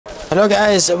Hello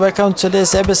guys, welcome to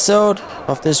this episode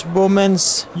of this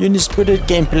woman's Undisputed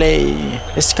gameplay.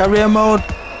 It's career mode,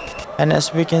 and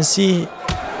as we can see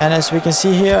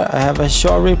here, I have a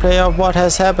short replay of what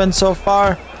has happened so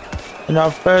far. In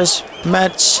our first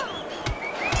match,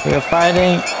 we are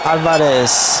fighting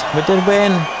Alvarez. We did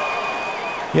win,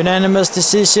 unanimous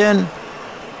decision.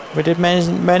 We did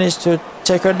manage to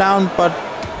take her down, but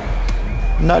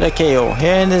not a KO.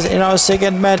 Here in our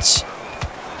second match,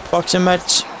 boxing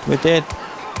match, we did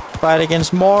fight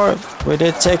against more. We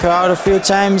did take her out a few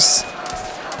times.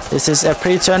 This is a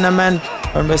pre-tournament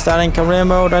when we're starting career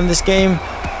mode on this game,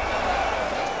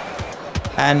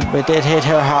 and we did hit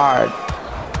her hard.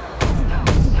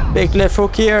 Big left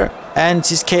hook here, and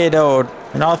she's KO'd.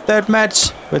 In our third match,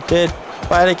 we did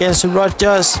fight against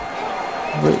Rogers.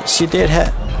 She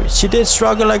did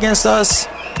struggle against us.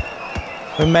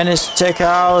 We managed to take her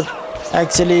out.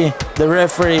 Actually, the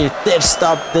referee did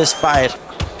stop this fight.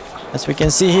 As we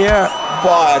can see here,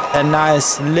 what a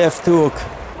nice left hook.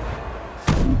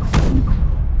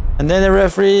 And then the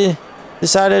referee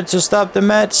decided to stop the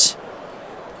match.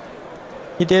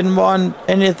 He didn't want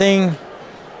anything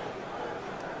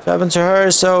to happen to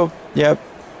her, so yep,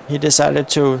 he decided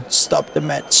to stop the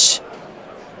match.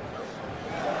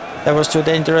 That was too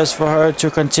dangerous for her to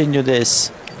continue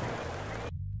this.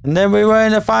 And then we were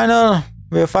in the final.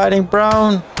 We were fighting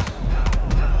Brown.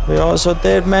 We also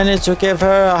did manage to give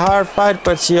her a hard fight,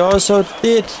 but she also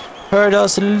did hurt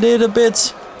us a little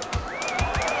bit.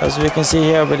 As we can see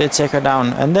here, we did take her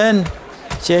down. And then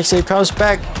she actually comes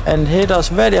back and hit us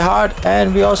very hard,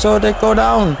 and we also did go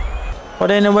down.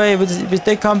 But anyway, we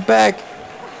did come back.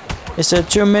 It's a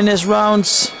 2 minutes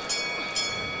rounds.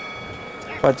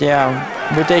 But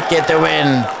yeah, we did get the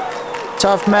win.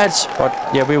 Tough match, but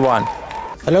yeah, we won.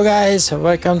 Hello guys,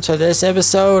 welcome to this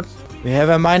episode. We have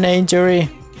a minor injury.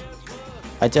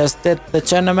 I just did the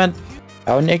tournament.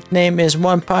 Our nickname is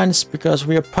One Punch because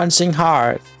we are punching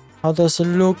hard. How does it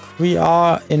look? We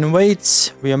are in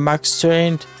weights. We are max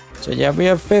trained. So yeah, we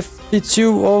are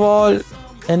 52 overall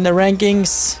in the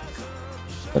rankings.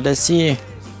 But let's see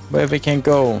where we can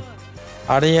go.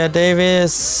 Aria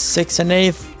Davis, 6 and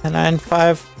 8 and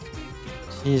 9-5.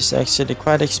 She's actually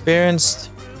quite experienced.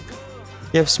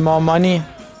 Gives more money.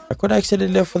 I could actually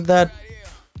live with that.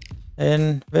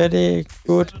 And very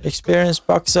good experienced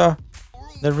boxer.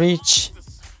 The reach.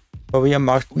 But we are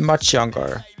much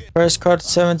younger. First cut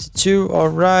 72,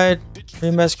 alright.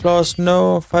 Rematch clause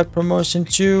no. Fight promotion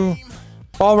 2.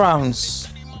 4 rounds.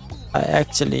 I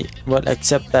actually will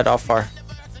accept that offer.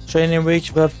 Training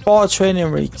weeks, we have 4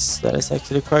 training weeks. That is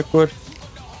actually quite good.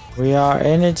 We are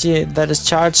energy that is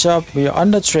charged up. We are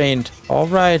undertrained.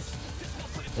 Alright.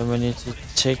 Then we need to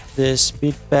take this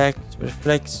speed back.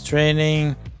 Reflex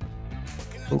training.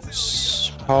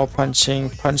 Hooks, power punching,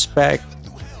 punch back.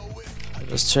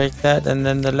 Let's take that, and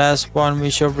then the last one we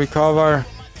should recover.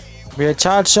 We are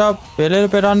charged up, we're a little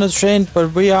bit undertrained,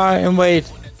 but we are in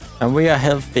weight and we are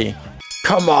healthy.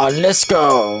 Come on, let's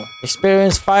go.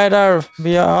 Experienced fighter,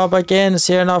 we are up against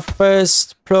here in our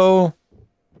first pro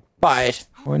fight.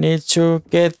 We need to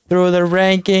get through the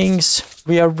rankings.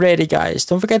 We are ready, guys.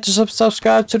 Don't forget to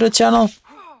subscribe to the channel.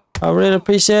 I really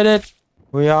appreciate it.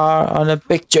 We are on a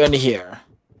big journey here.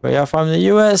 We are from the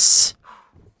US.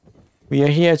 We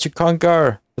are here to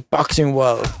conquer the boxing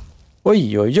world.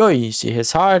 Oi, oi, oi. She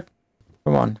hits hard.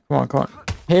 Come on, come on, come on.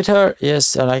 Hit her.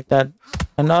 Yes, I like that.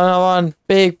 Another one.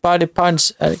 Big body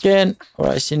punch again.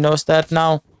 Alright, she knows that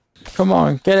now. Come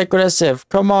on, get aggressive.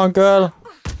 Come on, girl.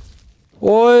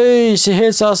 Oi, she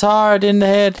hits us hard in the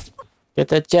head. Get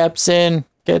the jabs in.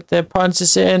 Get the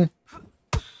punches in.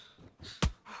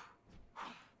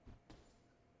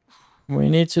 We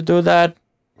need to do that.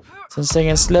 10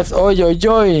 seconds left. Oi, oi,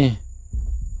 oi.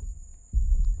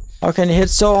 How can he hit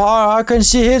so hard? How can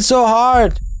she hit so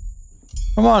hard?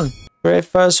 Come on. Great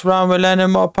first round. We landed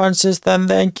more punches than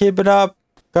then. Keep it up.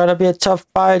 Gotta be a tough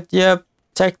fight. Yep.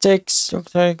 Tactics.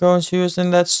 Okay, going to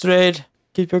using that straight.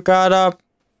 Keep your guard up.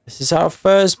 This is our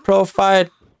first pro fight.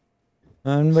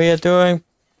 And we are doing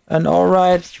an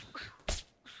alright.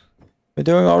 We're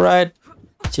doing alright.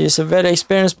 She's a very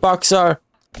experienced boxer.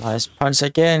 Nice punch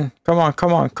again. Come on,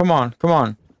 come on, come on, come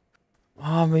on.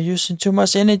 Oh, we're using too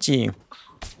much energy.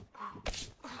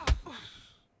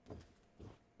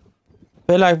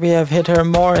 Feel like we have hit her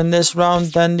more in this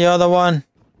round than the other one.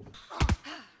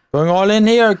 Going all in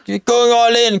here. Going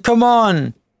all in. Come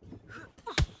on.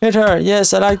 Hit her.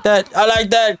 Yes, I like that. I like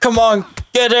that. Come on.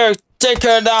 Get her. Take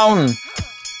her down.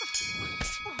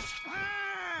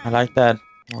 I like that.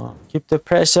 Oh, keep the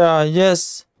pressure.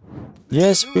 Yes.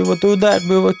 Yes, we will do that.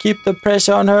 We will keep the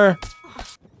pressure on her.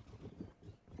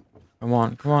 Come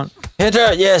on, come on. Hit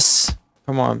her, yes.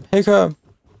 Come on, hit her.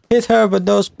 Hit her with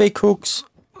those big hooks.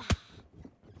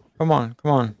 Come on,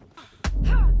 come on.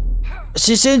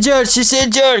 She's injured, she's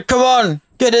injured. Come on,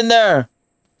 get in there.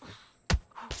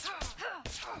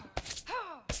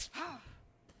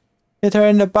 Hit her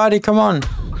in the body, come on.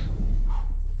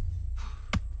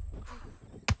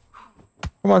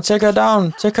 Come on, take her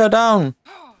down, take her down.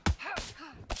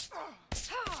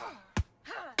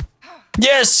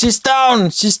 Yes, she's down,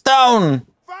 she's down.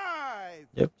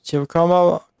 Yep, she will come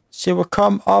up. She will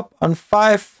come up on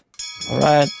 5.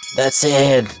 Alright, that's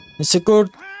it. It's a good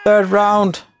 3rd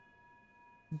round.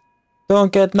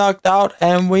 Don't get knocked out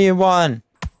and we won.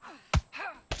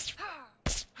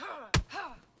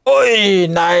 Oi,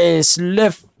 nice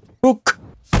left hook.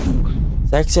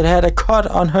 Saxon had a cut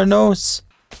on her nose.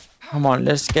 Come on,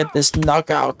 let's get this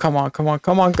knockout. Come on, come on,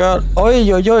 come on, girl. Oi,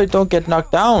 yo, yo, don't get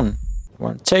knocked down. Come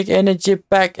on, take energy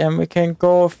back and we can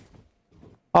go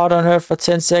out on her for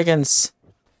 10 seconds.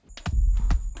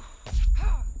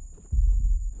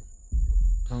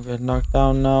 Don't get knocked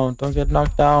down now. Don't get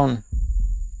knocked down.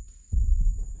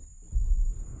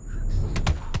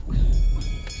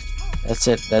 That's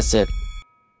it. That's it.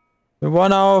 We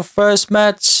won our first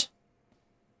match.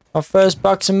 Our first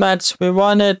boxing match. We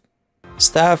won it.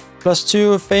 Staff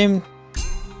 +2. Fame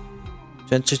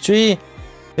 23.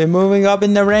 We're moving up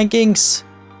in the rankings.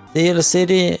 Deal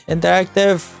City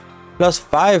Interactive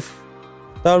 +5.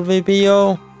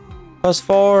 WBO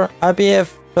 +4.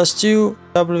 IBF +2.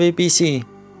 WBC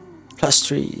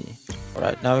 +3.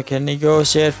 Alright, now we can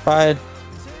negotiate fight.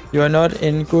 You are not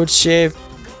in good shape.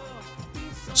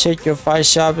 Check your fight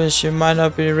sharpness. You might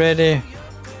not be ready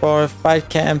for a fight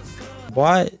camp.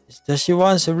 Why? Does she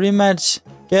want a rematch?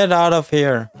 Get out of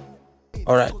here.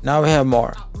 Alright, now we have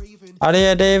more.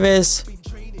 Aria Davis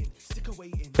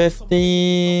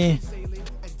 50.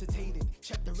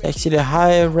 Actually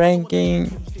high ranking.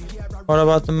 What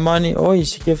about the money? Oh,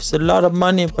 she gives a lot of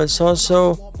money, but it's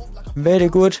also very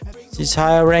good. She's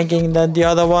higher ranking than the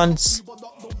other ones.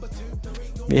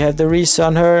 We have the reach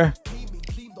on her.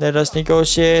 Let us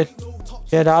negotiate.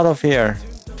 Get out of here.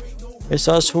 It's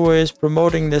us who is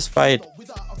promoting this fight.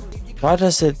 Why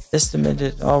does it estimate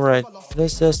it? Alright,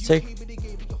 let's just take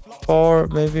 4.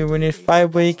 Maybe we need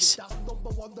 5 weeks.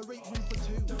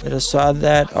 Let us try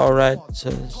that. Alright, so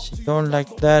she don't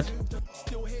like that.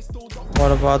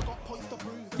 What about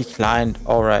declined?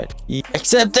 Alright,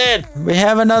 accepted. We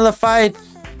have another fight.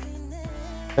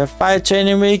 We have 5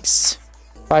 training weeks.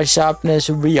 Fight sharpness.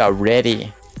 We are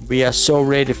ready. We are so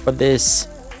ready for this.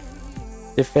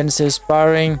 Defensive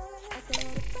sparring.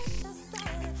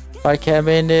 Fight camp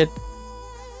ended.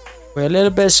 We're a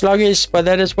little bit sluggish, but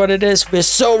that is what it is. We're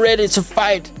so ready to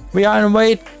fight. We are in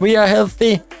weight. We are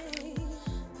healthy.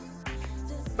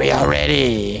 We are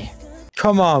ready.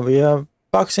 Come on, we are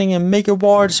boxing in Mega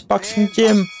Awards, boxing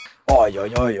gym. Oh, yo,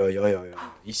 yo, yo, yo, yo, yo.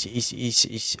 Easy, easy,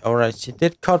 easy, easy. Alright, she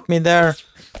did cut me there.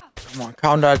 Come on,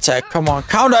 counter attack. Come on,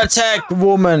 counter attack,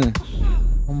 woman.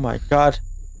 Oh my god.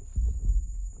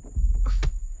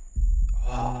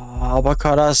 Oh,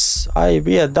 uppercut us. Aye,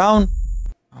 we are down.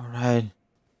 Alright.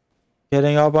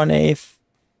 Getting up on 8th.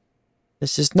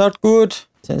 This is not good.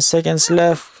 10 seconds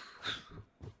left.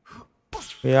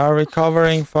 We are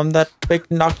recovering from that big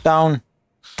knockdown.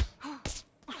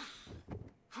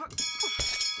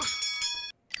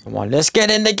 Come on, let's get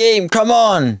in the game. Come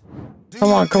on.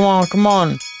 Come on, come on, come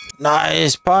on.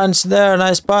 Nice punch there.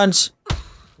 Nice punch.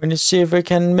 We need to see if we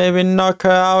can maybe knock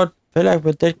her out. I feel like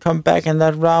we did come back in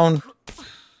that round.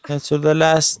 Into the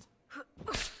last.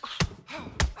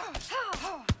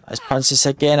 Nice punches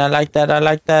again. I like that. I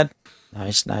like that.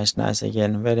 Nice, nice, nice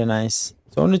again. Very nice.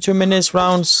 It's only 2 minutes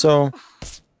rounds, so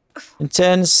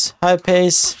intense, high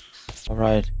pace.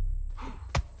 Alright.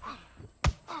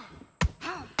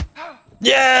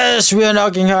 Yes! We are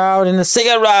knocking her out in the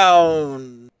 2nd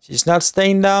round. She's not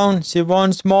staying down. She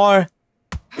wants more.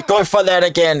 We're going for that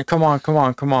again. Come on, come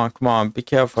on, come on, come on. Be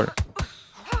careful.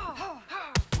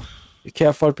 Be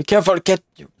careful, be careful. Get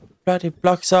your bloody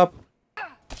blocks up.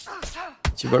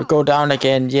 She will go down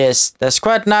again. Yes, that's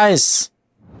quite nice.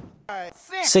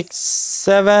 6,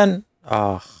 7.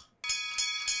 Oh.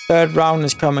 3rd round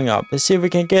is coming up. Let's see if we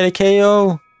can get a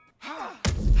KO.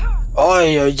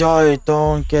 Oi, oi, oi.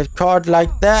 Don't get caught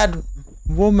like that,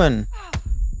 woman.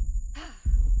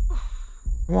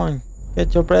 Come on.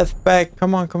 Get your breath back.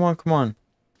 Come on, come on, come on.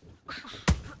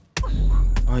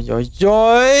 Oi, oi,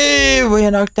 oi. We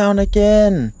are knocked down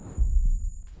again.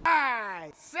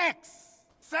 5, 6,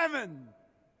 7,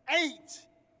 8,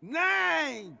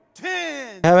 9,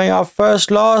 10. Having our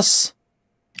first loss.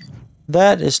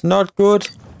 That is not good.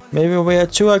 Maybe we are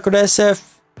too aggressive.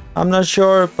 I'm not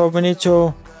sure, but we need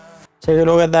to take a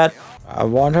look at that. I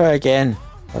want her again,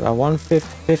 but I want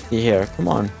 50-50 here. Come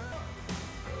on.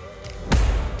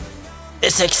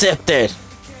 It's accepted.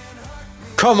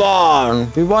 Come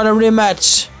on. We want a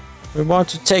rematch. We want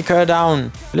to take her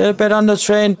down. A little bit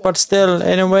undertrained, but still,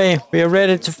 anyway, we are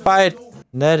ready to fight.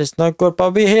 That is not good,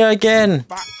 but we're here again.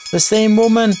 The same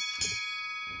woman.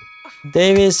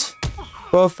 Davis,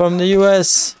 both from the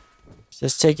US.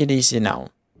 Just take it easy now.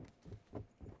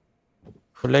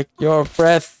 Collect your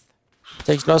breath.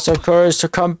 Takes lots of courage to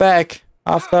come back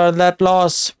after that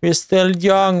loss. We're still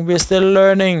young. We're still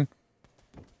learning.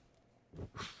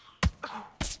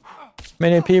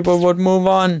 Many people would move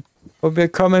on, but we're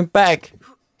coming back.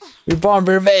 We want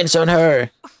revenge on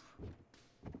her.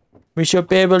 We should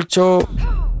be able to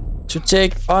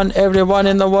take on everyone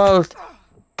in the world.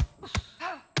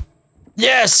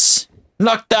 Yes!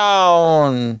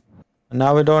 Knockdown!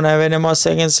 Now we don't have any more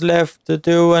seconds left to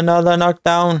do another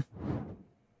knockdown.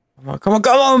 Come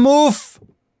on, move!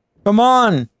 Come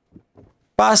on!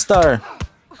 Faster!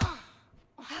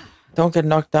 Don't get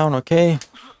knocked down, okay?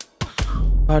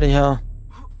 Bloody hell.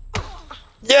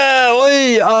 Yeah!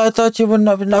 Oi! I thought you would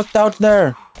not be knocked out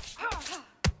there.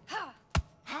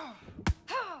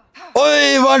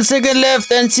 Oi! 1 second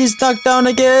left and she's knocked down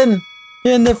again!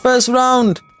 In the first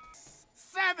round.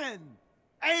 7,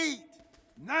 8,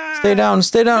 9. Stay down,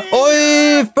 stay down.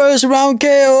 Oi! First round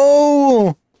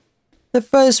KO! The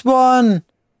first one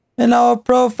in our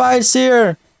pro fights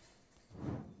here.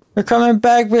 We're coming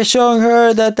back. We're showing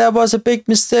her that that was a big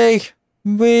mistake.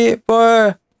 We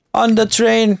were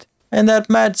undertrained in that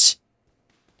match.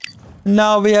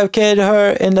 Now we have KO'd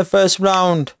her in the first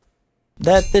round.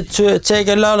 That did take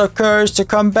a lot of courage to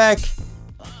come back.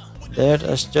 Let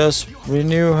us just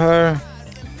renew her.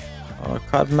 Our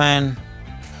cut man.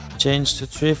 Change to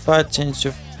 3 fights. Change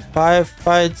to 5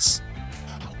 fights.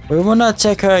 We will not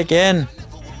take her again.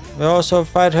 We also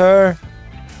fight her.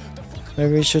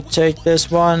 Maybe we should take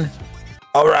this one.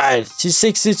 Alright, she's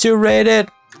 62 rated.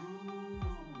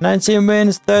 19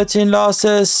 wins, 13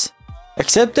 losses.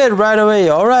 Accepted right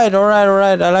away. Alright.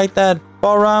 I like that.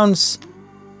 4 rounds.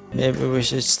 Maybe we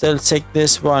should still take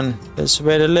this one. Let's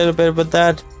wait a little bit with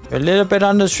that. We're a little bit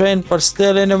undertrained, but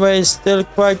still anyway, still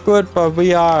quite good. But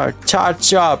we are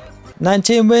charged up.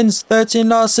 19 wins, 13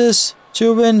 losses.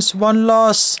 2 wins, 1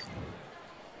 loss.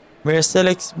 We are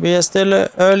still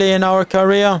early in our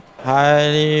career.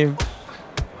 Highly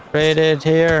rated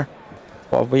here.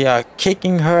 But we are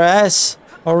kicking her ass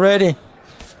already.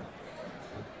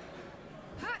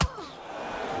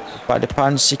 Body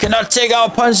punch. She cannot take our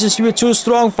punches. We're too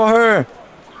strong for her.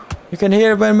 You can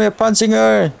hear when we're punching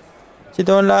her. She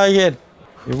don't like it.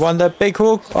 You want that big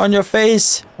hook on your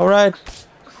face. Alright.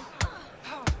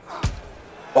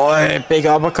 Oh, big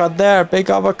uppercut there. Big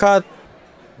uppercut.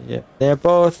 Yeah, they're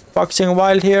both boxing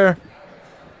wild here.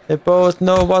 They both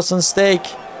know what's on stake.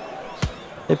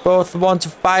 They both want to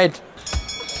fight.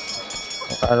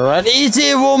 Alright,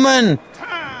 easy, woman.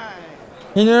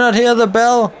 You do not hear the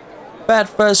bell? Bad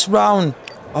first round.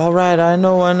 Alright, I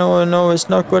know. It's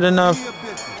not good enough.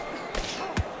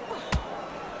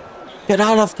 Get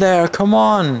out of there. Come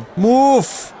on.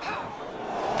 Move.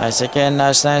 Nice again.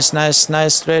 Nice.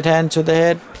 Straight hand to the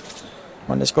head.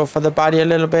 Come on, let's go for the body a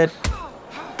little bit.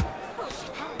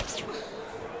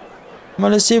 Come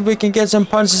on, let's see if we can get some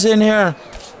punches in here.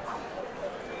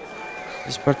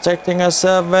 She's protecting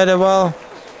herself very well.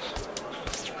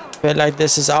 Feel like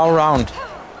this is our round.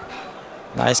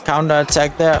 Nice counter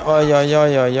attack there.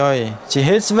 Oi. She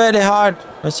hits very hard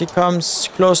when she comes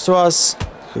close to us.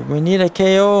 We need a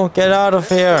KO. Get out of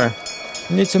here.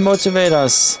 We need to motivate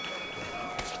us.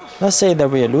 Let's say that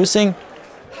we are losing.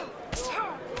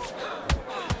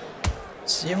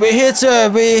 See, we hit her.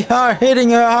 We are hitting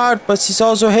her hard, but she's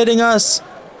also hitting us.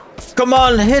 Come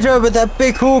on, hit her with that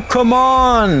big hook. Come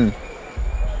on.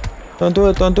 Don't do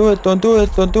it.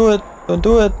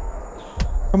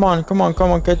 Come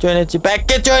on. Get your energy back.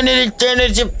 Get your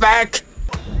energy back.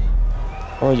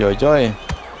 Oi.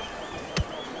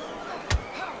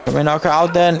 Can we knock her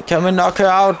out then? Can we knock her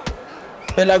out?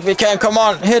 Feel like we can. Come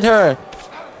on, hit her.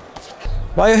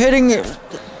 Why are you hitting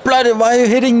bloody? Why are you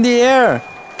hitting the air?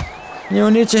 You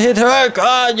need to hit her.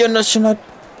 God, you should not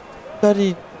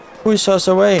bloody push us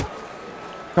away.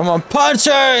 Come on, punch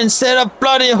her instead of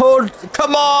bloody hold.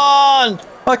 Come on.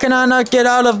 Why can I not get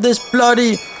out of this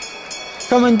bloody?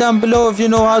 Comment down below if you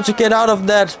know how to get out of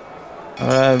that.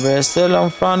 Alright, we're still on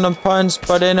front on points,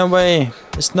 but anyway,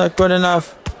 it's not good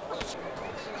enough.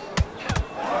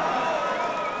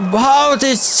 How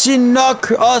did she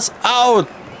knock us out?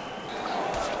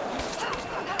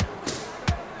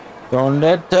 Don't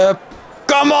let her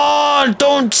Come on!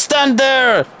 Don't stand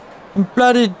there! I'm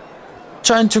bloody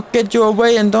trying to get you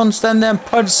away and don't stand there and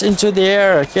punch into the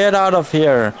air. Get out of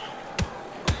here.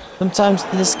 Sometimes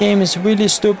this game is really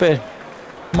stupid.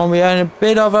 Come on, we are in a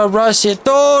bit of a rush here.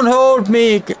 Don't hold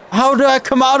me! How do I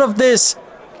come out of this?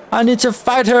 I need to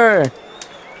fight her.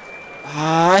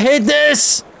 I hate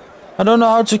this! I don't know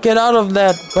how to get out of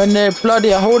that when they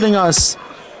bloody are holding us.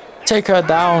 Take her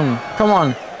down. Come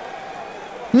on.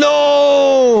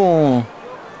 No!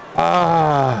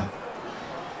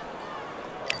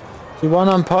 She won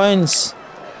on points.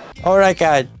 Alright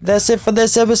guys, that's it for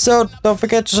this episode. Don't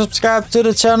forget to subscribe to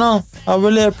the channel. I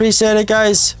really appreciate it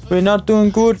guys. We're not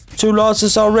doing good. 2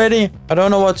 losses already. I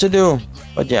don't know what to do.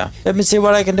 But yeah, let me see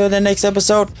what I can do in the next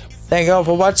episode. Thank you all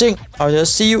for watching. I'll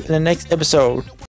just see you in the next episode.